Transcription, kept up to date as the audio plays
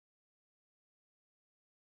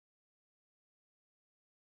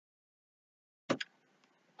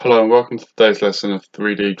Hello and welcome to today's lesson of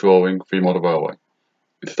 3D drawing for your model railway.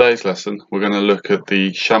 In today's lesson we're going to look at the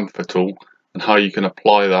chamfer tool and how you can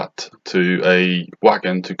apply that to a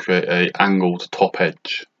wagon to create an angled top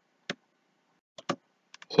edge.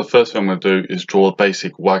 So the first thing I'm going to do is draw a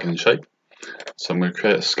basic wagon shape. So I'm going to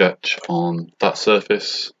create a sketch on that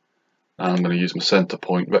surface and I'm going to use my center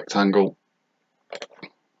point rectangle.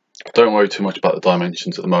 Don't worry too much about the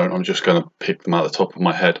dimensions at the moment, I'm just going to pick them out the top of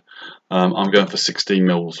my head. I'm going for 16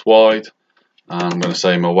 mils wide. I'm going to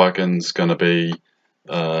say my wagon's going to be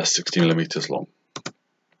 60 millimeters long.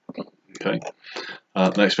 Okay.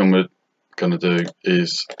 Next thing we're going to do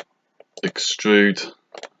is extrude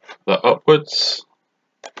that upwards.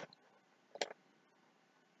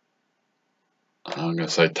 I'm going to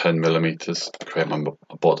say 10 millimeters to create my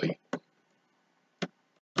body.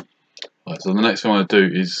 Right, so the next thing I'm going to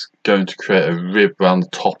do is going to create a rib around the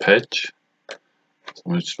top edge. So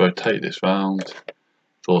I'm going to just rotate this round,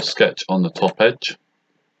 draw a sketch on the top edge.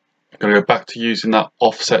 I'm going to go back to using that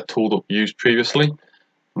offset tool that we used previously.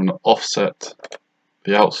 I'm going to offset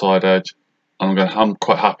the outside edge, and I'm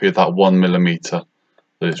quite happy with that 1 millimeter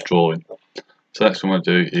that it's drawing. So next thing I'm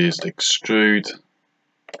going to do is extrude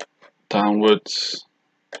downwards,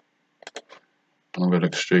 and I'm going to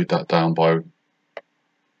extrude that down by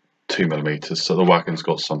 2 millimeters, so the wagon's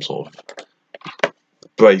got some sort of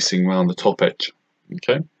bracing around the top edge.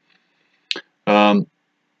 Okay.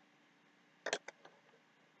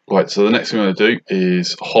 Right, so the next thing I'm going to do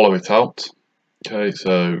is hollow it out. Okay, so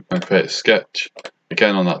I'm going to create a sketch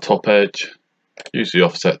again on that top edge, use the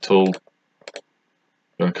offset tool.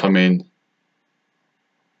 I'm going to come in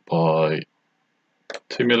by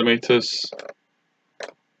 2 millimeters,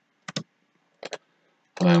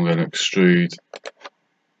 and then I'm going to extrude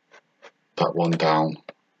that one down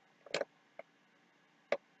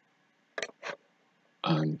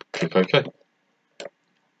and click OK.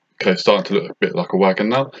 Okay, starting to look a bit like a wagon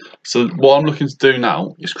now. So what I'm looking to do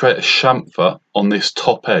now is create a chamfer on this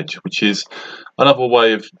top edge, which is another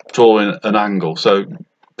way of drawing an angle. So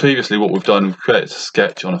previously what we've done, we've created a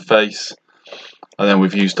sketch on a face, and then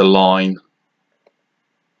we've used a line,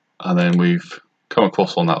 and then we've come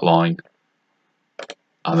across on that line,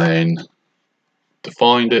 and then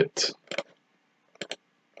defined it.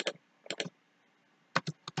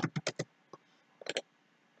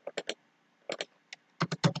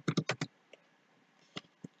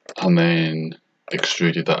 And then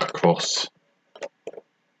extruded that across,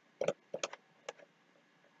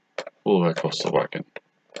 all the way across the wagon.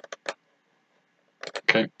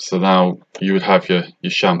 Okay, so now you would have your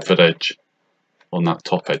chamfered edge on that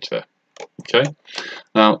top edge there. Okay,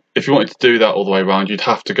 now if you wanted to do that all the way around, you'd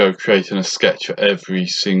have to go creating a sketch for every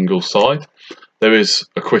single side. There is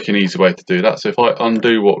a quick and easy way to do that. So if I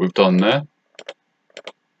undo what we've done there,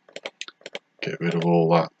 get rid of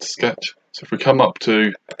all that sketch. So if we come up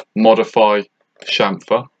to modify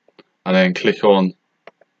chamfer and then click on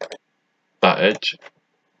that edge,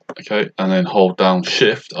 okay, and then hold down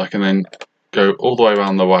shift, I can then go all the way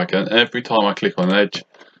around the wagon. Every time I click on an edge,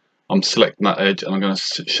 I'm selecting that edge and I'm going to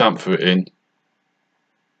chamfer it in,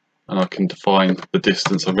 and I can define the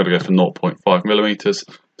distance. I'm going to go for 0.5 millimeters,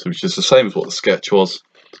 so which is the same as what the sketch was.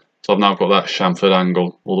 So I've now got that chamfered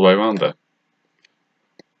angle all the way around there.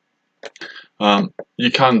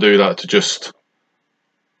 You can do that to just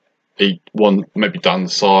maybe down the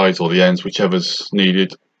sides or the ends, whichever's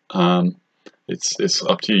needed. It's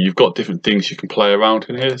up to you. You've got different things you can play around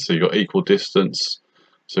in here. So you've got equal distance.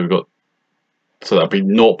 So that'd be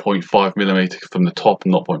 0.5 millimeter from the top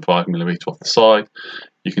and 0.5 millimeter off the side.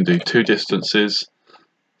 You can do two distances.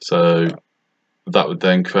 So that would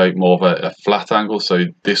then create more of a flat angle. So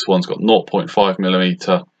this one's got 0.5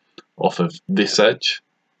 millimeter off of this edge,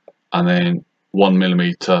 and then 1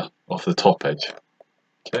 millimeter off the top edge.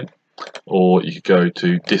 Okay. Or you could go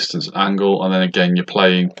to distance and angle, and then again you're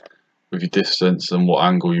playing with your distance and what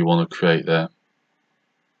angle you want to create there.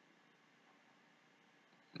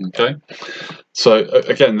 Okay, so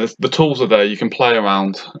again the tools are there. You can play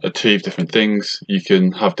around, achieve different things. You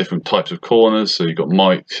can have different types of corners, so you've got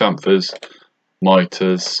chamfers,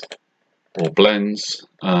 miters, or blends,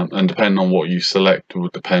 and depending on what you select will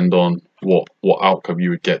depend on what outcome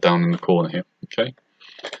you would get down in the corner here. Okay.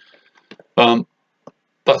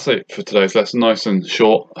 That's it for today's lesson, nice and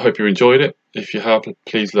short. I hope you enjoyed it. If you have,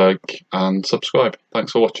 please like and subscribe.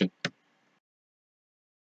 Thanks for watching.